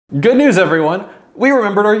Good news, everyone! We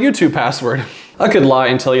remembered our YouTube password. I could lie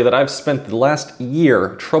and tell you that I've spent the last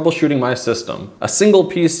year troubleshooting my system, a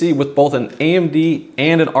single PC with both an AMD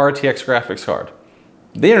and an RTX graphics card.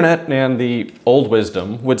 The internet and the old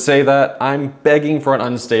wisdom would say that I'm begging for an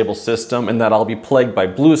unstable system and that I'll be plagued by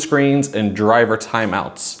blue screens and driver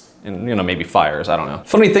timeouts. And, maybe fires, I don't know.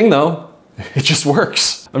 Funny thing though, it just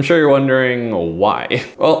works. I'm sure you're wondering why.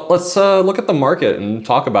 Well, let's look at the market and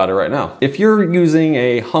talk about it right now. If you're using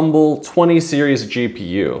a humble 20 series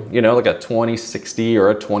GPU, like a 2060 or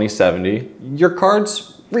a 2070, your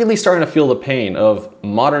card's really starting to feel the pain of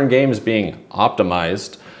modern games being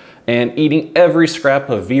optimized and eating every scrap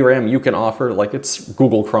of VRAM you can offer like it's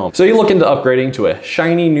Google Chrome. So you look into upgrading to a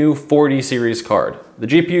shiny new 40 series card. The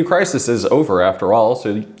GPU crisis is over after all,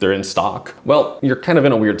 so they're in stock. Well, you're kind of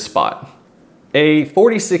in a weird spot. A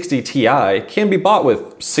 4060 Ti can be bought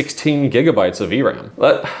with 16 gigabytes of VRAM.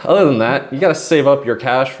 But other than that, you gotta save up your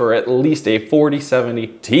cash for at least a 4070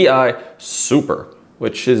 Ti Super,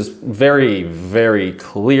 which is very, very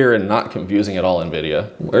clear and not confusing at all,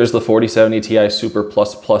 Nvidia. Where's the 4070 Ti Super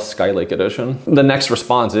Plus Plus Skylake Edition? The next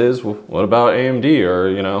response is, well, what about AMD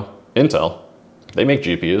or, Intel? They make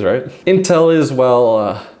GPUs, right? Intel is,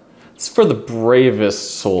 well, it's for the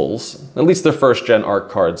bravest souls. At least their first gen ARC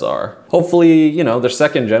cards are. Hopefully, their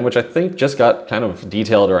second gen, which I think just got kind of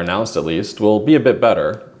detailed or announced at least, will be a bit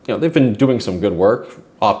better. They've been doing some good work,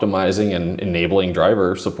 optimizing and enabling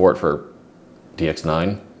driver support for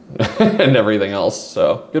DX9 and everything else,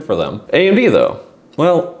 so good for them. AMD though,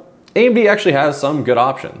 well, AMD actually has some good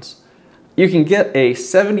options. You can get a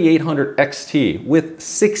 7800 XT with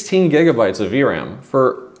 16 gigabytes of VRAM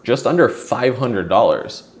for just under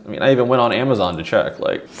 $500. I mean, I even went on Amazon to check,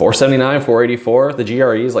 like $479, $484, the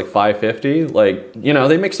GRE is like $550. Like,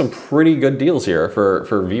 they make some pretty good deals here for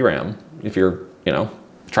VRAM. If you're,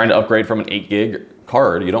 trying to upgrade from an 8 gig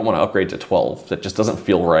card, you don't want to upgrade to 12. That just doesn't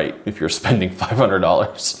feel right if you're spending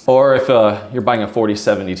 $500. Or if you're buying a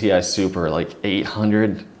 4070 Ti Super, like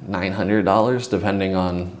 $800, $900, depending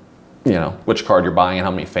on which card you're buying and how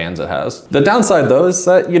many fans it has. The downside though is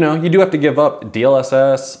that, you do have to give up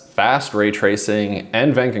DLSS, fast ray tracing,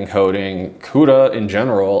 NVENC encoding, CUDA in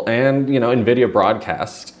general, and, Nvidia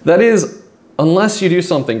Broadcast. That is, unless you do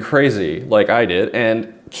something crazy like I did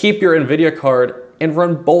and keep your Nvidia card and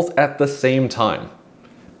run both at the same time.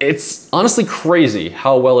 It's honestly crazy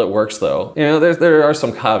how well it works though. There are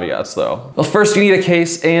some caveats though. Well, first you need a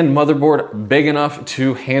case and motherboard big enough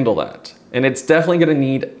to handle that. And it's definitely gonna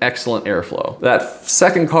need excellent airflow. That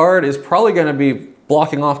second card is probably gonna be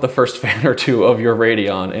blocking off the first fan or two of your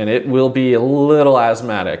Radeon, and it will be a little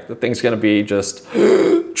asthmatic. The thing's gonna be just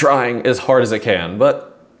trying as hard as it can.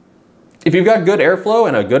 But if you've got good airflow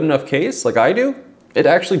and a good enough case like I do, it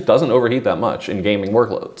actually doesn't overheat that much in gaming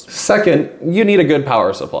workloads. Second, you need a good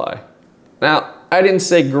power supply. Now, I didn't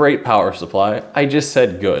say great power supply, I just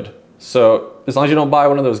said good. So as long as you don't buy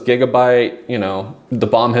one of those gigabyte, the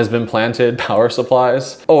bomb has been planted power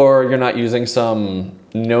supplies, or you're not using some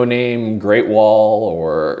no-name Great Wall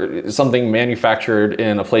or something manufactured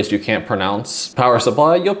in a place you can't pronounce power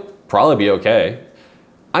supply, you'll probably be okay.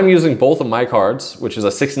 I'm using both of my cards, which is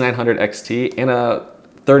a 6900 XT and a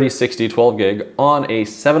 3060 12 gig on a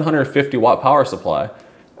 750 watt power supply.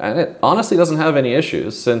 And it honestly doesn't have any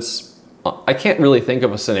issues since I can't really think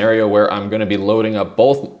of a scenario where I'm gonna be loading up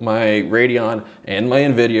both my Radeon and my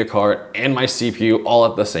Nvidia card and my CPU all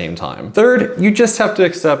at the same time. Third, you just have to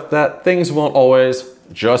accept that things won't always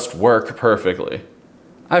just work perfectly.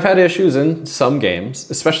 I've had issues in some games,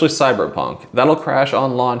 especially Cyberpunk, that'll crash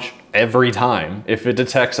on launch every time if it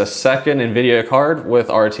detects a second Nvidia card with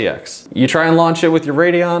RTX. You try and launch it with your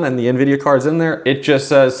Radeon and the Nvidia card's in there, it just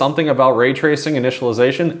says something about ray tracing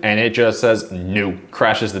initialization and it just says no,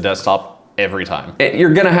 crashes the desktop every time.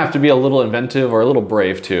 You're gonna have to be a little inventive or a little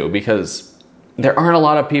brave too, because there aren't a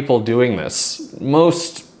lot of people doing this.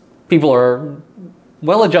 Most people are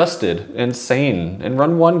well-adjusted and sane and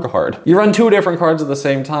run one card. You run two different cards at the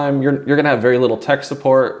same time, you're gonna have very little tech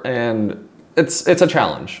support, and it's a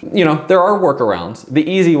challenge. There are workarounds. The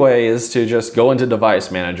easy way is to just go into Device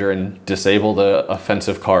Manager and disable the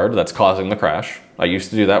offensive card that's causing the crash. I used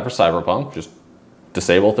to do that for Cyberpunk, just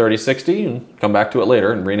disable 3060 and come back to it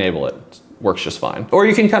later and re-enable it. It works just fine. Or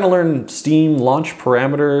you can kind of learn Steam launch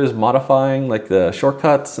parameters, modifying like the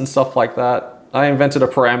shortcuts and stuff like that. I invented a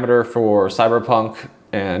parameter for Cyberpunk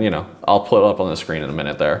and I'll put it up on the screen in a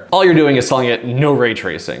minute there. All you're doing is telling it no ray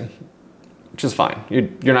tracing, which is fine.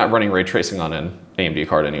 You're not running ray tracing on an AMD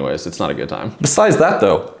card anyways, it's not a good time. Besides that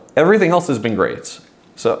though, everything else has been great.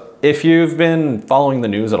 So if you've been following the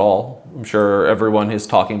news at all, I'm sure everyone is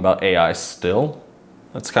talking about AI still.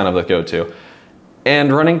 That's kind of the go-to.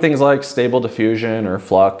 And running things like Stable Diffusion or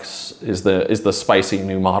Flux is the spicy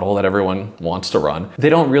new model that everyone wants to run. They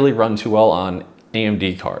don't really run too well on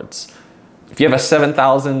AMD cards. If you have a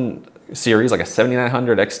 7000 series, like a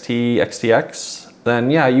 7900 XT, XTX,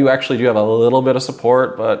 then yeah, you actually do have a little bit of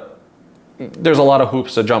support, but there's a lot of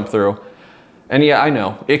hoops to jump through. And yeah, I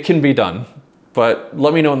know, it can be done, but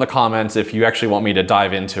let me know in the comments if you actually want me to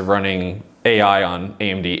dive into running AI on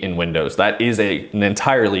AMD in Windows. That is an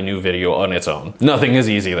entirely new video on its own. Nothing is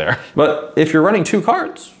easy there. But if you're running 2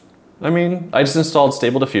 cards, I mean, I just installed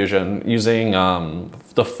Stable Diffusion using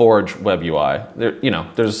the Forge web UI.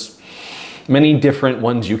 There's many different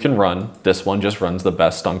ones you can run. This one just runs the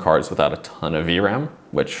best on cards without a ton of VRAM,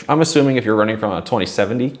 which I'm assuming if you're running from a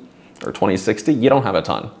 2070 or 2060, you don't have a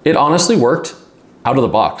ton. It honestly worked out of the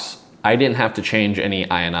box. I didn't have to change any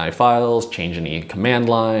INI files, change any command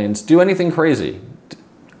lines, do anything crazy.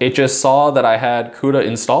 It just saw that I had CUDA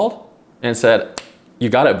installed and said, "You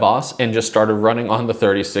got it, boss," and just started running on the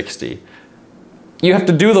 3060. You have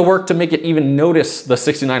to do the work to make it even notice the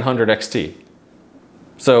 6900 XT.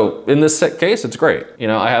 So in this case, it's great.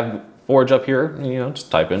 I have Forge up here, and, just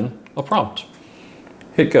type in a prompt.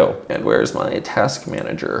 Hit go. And where's my task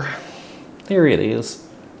manager? Here it is.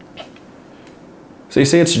 So you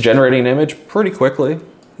see it's generating an image pretty quickly.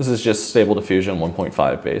 This is just Stable Diffusion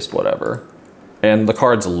 1.5 based, whatever. And the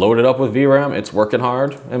card's loaded up with VRAM, it's working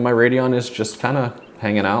hard, and my Radeon is just kind of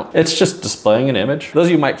hanging out. It's just displaying an image. Those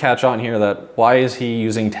of you might catch on here that, why is he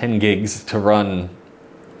using 10 gigs to run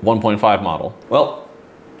 1.5 model? Well,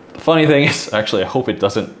 the funny thing is, actually I hope it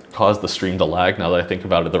doesn't cause the stream to lag now that I think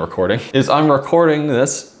about it, the recording, is I'm recording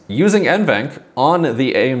this using NVENC on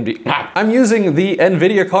the AMD. I'm using the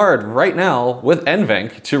Nvidia card right now with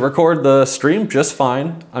NVENC to record the stream just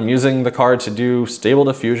fine. I'm using the card to do Stable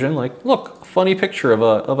Diffusion. Like, look, a funny picture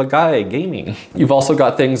of a guy gaming. You've also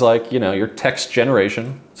got things like, your text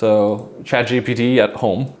generation. So ChatGPT at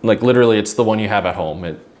home, like literally it's the one you have at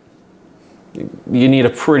home. You need a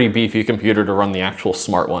pretty beefy computer to run the actual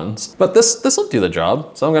smart ones. But this will do the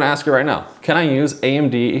job. So I'm gonna ask you right now, can I use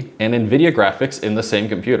AMD and Nvidia graphics in the same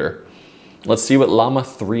computer? Let's see what Llama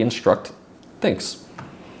 3 Instruct thinks.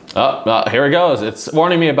 Here it goes. It's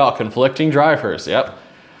warning me about conflicting drivers. Yep.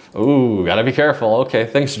 Ooh, gotta be careful. Okay,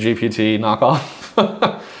 thanks GPT, knock off.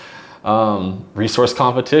 Resource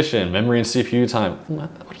competition, memory and CPU time. What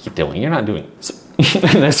are you doing? You're not doing.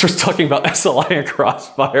 And it starts talking about SLI and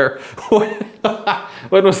Crossfire.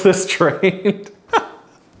 When was this trained?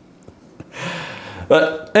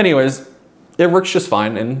 But anyways, it works just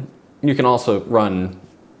fine, and you can also run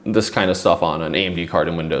this kind of stuff on an AMD card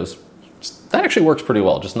in Windows. That actually works pretty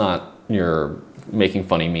well, just not your making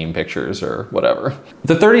funny meme pictures or whatever.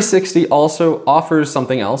 The 3060 also offers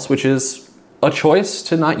something else, which is a choice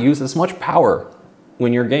to not use as much power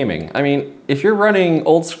when you're gaming. I mean, if you're running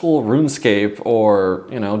old school RuneScape or,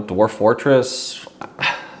 Dwarf Fortress,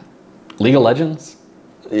 League of Legends,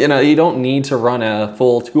 you don't need to run a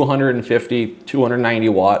full 250, 290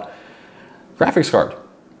 watt graphics card.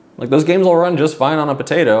 Like, those games will run just fine on a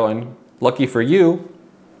potato, and lucky for you,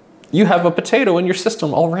 you have a potato in your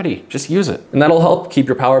system already. Just use it. And that'll help keep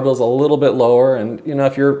your power bills a little bit lower. And,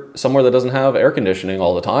 if you're somewhere that doesn't have air conditioning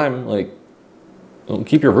all the time, like, it'll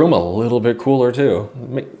keep your room a little bit cooler too.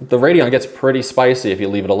 The Radeon gets pretty spicy if you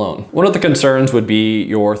leave it alone. One of the concerns would be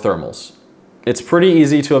your thermals. It's pretty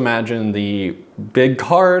easy to imagine the big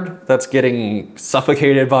card that's getting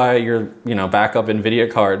suffocated by your, backup Nvidia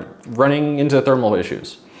card running into thermal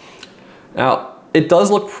issues. Now, it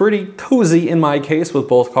does look pretty cozy in my case with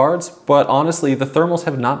both cards, but honestly, the thermals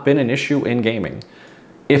have not been an issue in gaming.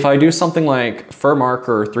 If I do something like FurMark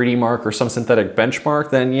or 3D Mark or some synthetic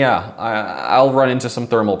benchmark, then yeah, I'll run into some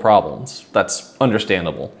thermal problems. That's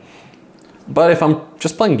understandable. But if I'm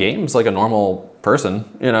just playing games like a normal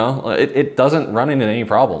person, it doesn't run into any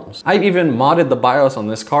problems. I've even modded the BIOS on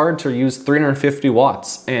this card to use 350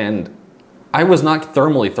 watts, and I was not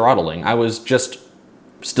thermally throttling. I was just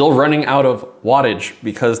still running out of wattage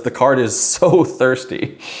because the card is so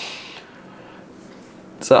thirsty.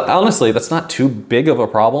 So honestly, that's not too big of a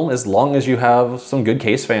problem as long as you have some good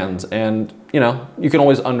case fans, and you can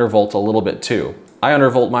always undervolt a little bit too. I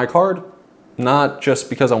undervolt my card, not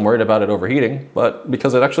just because I'm worried about it overheating, but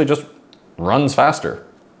because it actually just runs faster.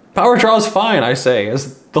 Power draw is fine, I say,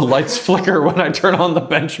 as the lights flicker when I turn on the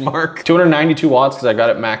benchmark. 292 watts because I got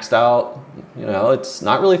it maxed out. It's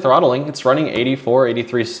not really throttling. It's running 84,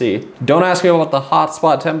 83C. Don't ask me about the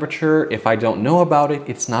hotspot temperature. If I don't know about it,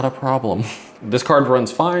 it's not a problem. This card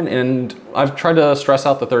runs fine, and I've tried to stress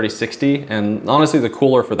out the 3060, and honestly, the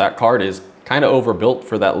cooler for that card is kind of overbuilt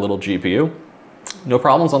for that little GPU. No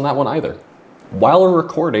problems on that one either. while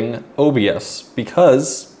recording OBS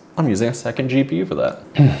because I'm using a second GPU for that.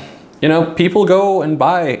 You know, people go and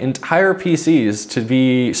buy entire PCs to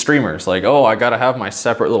be streamers. Like, oh, I gotta have my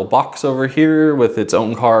separate little box over here with its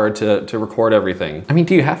own card to record everything. I mean,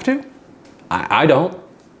 do you have to? I don't.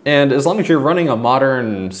 And as long as you're running a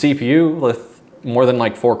modern CPU with more than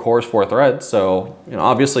like 4 cores, 4 threads, so, you know,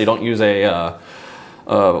 obviously don't use a,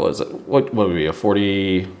 what would it be, a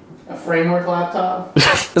 40... A framework laptop?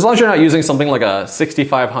 As long as you're not using something like a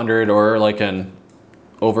 6500 or like an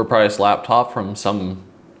overpriced laptop from some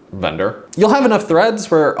vendor, you'll have enough threads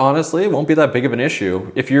where honestly it won't be that big of an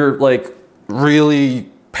issue. If you're like really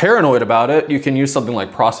paranoid about it, you can use something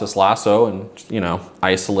like Process Lasso and, you know,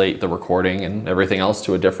 isolate the recording and everything else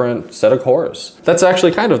to a different set of cores. That's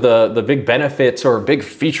actually kind of the big benefit or big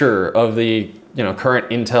feature of the, you know, current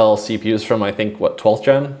Intel CPUs from, I think, what, 12th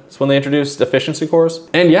gen is when they introduced efficiency cores.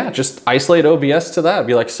 And yeah, just isolate OBS to that.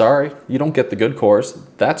 Be like, sorry, you don't get the good cores.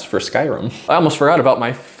 That's for Skyrim. I almost forgot about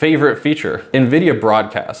my favorite feature, Nvidia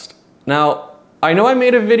Broadcast. Now, I know I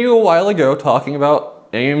made a video a while ago talking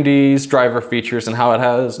about AMD's driver features and how it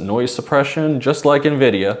has noise suppression, just like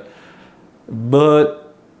Nvidia,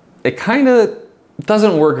 but it kind of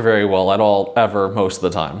doesn't work very well at all, ever, most of the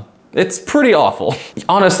time. It's pretty awful.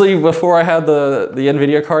 Honestly, before I had the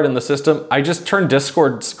Nvidia card in the system, I just turned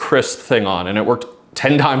Discord's crisp thing on and it worked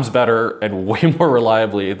 10 times better and way more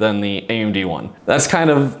reliably than the AMD one. That's kind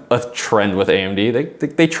of a trend with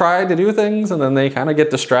AMD. They try to do things and then they kind of get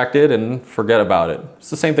distracted and forget about it. It's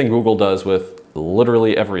the same thing Google does with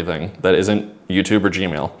literally everything that isn't YouTube or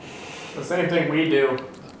Gmail. The same thing we do.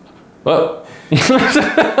 Well,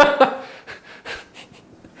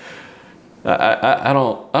 I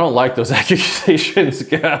don't like those accusations,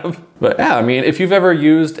 Gab. But yeah, I mean, if you've ever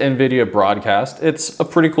used Nvidia Broadcast, it's a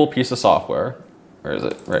pretty cool piece of software. Where is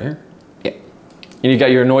it? Right here? Yeah. And you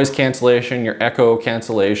got your noise cancellation, your echo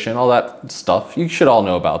cancellation, all that stuff. You should all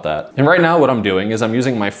know about that. And right now what I'm doing is I'm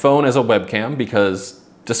using my phone as a webcam because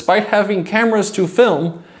despite having cameras to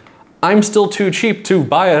film, I'm still too cheap to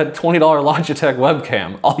buy a $20 Logitech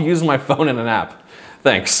webcam. I'll use my phone in an app.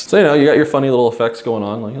 Thanks. So, you know, you got your funny little effects going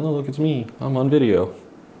on, like, oh, look, it's me, I'm on video.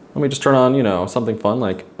 Let me just turn on, you know, something fun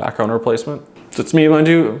like background replacement. So it's me and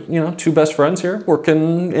my two best friends here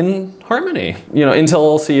working in harmony. You know,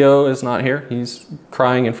 Intel CEO is not here. He's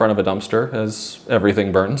crying in front of a dumpster as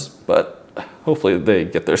everything burns, but hopefully they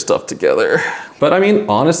get their stuff together. But I mean,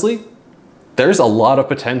 honestly, there's a lot of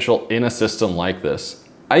potential in a system like this.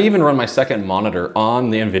 I even run my second monitor on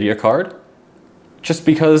the Nvidia card just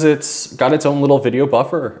because it's got its own little video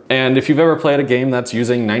buffer. And if you've ever played a game that's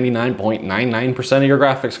using 99.99% of your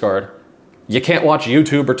graphics card, you can't watch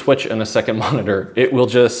YouTube or Twitch in a second monitor. It will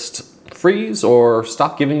just freeze or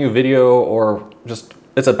stop giving you video or just,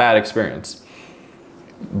 it's a bad experience.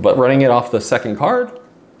 But running it off the second card,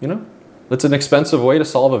 you know, it's an expensive way to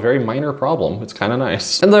solve a very minor problem. It's kind of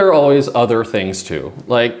nice. And there are always other things too.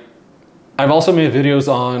 Like, I've also made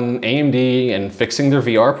videos on AMD and fixing their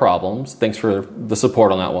VR problems. Thanks for the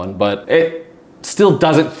support on that one, but it still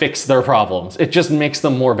doesn't fix their problems. It just makes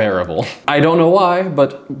them more bearable. I don't know why,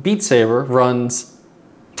 but Beat Saber runs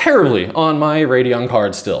terribly on my Radeon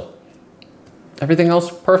card still. Everything else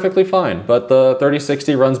perfectly fine, but the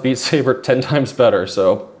 3060 runs Beat Saber 10 times better,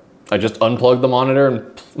 so I just unplug the monitor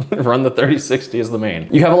and run the 3060 as the main.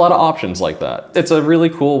 You have a lot of options like that. It's a really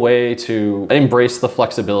cool way to embrace the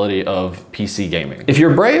flexibility of PC gaming. If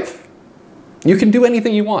you're brave, you can do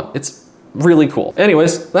anything you want. It's really cool.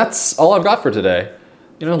 Anyways, that's all I've got for today.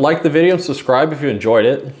 You know, like the video and subscribe if you enjoyed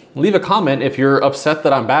it. Leave a comment if you're upset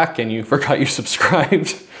that I'm back and you forgot you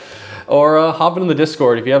subscribed. Or hop into the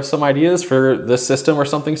Discord if you have some ideas for this system or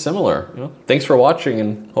something similar. You know, thanks for watching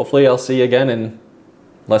and hopefully I'll see you again in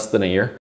less than a year.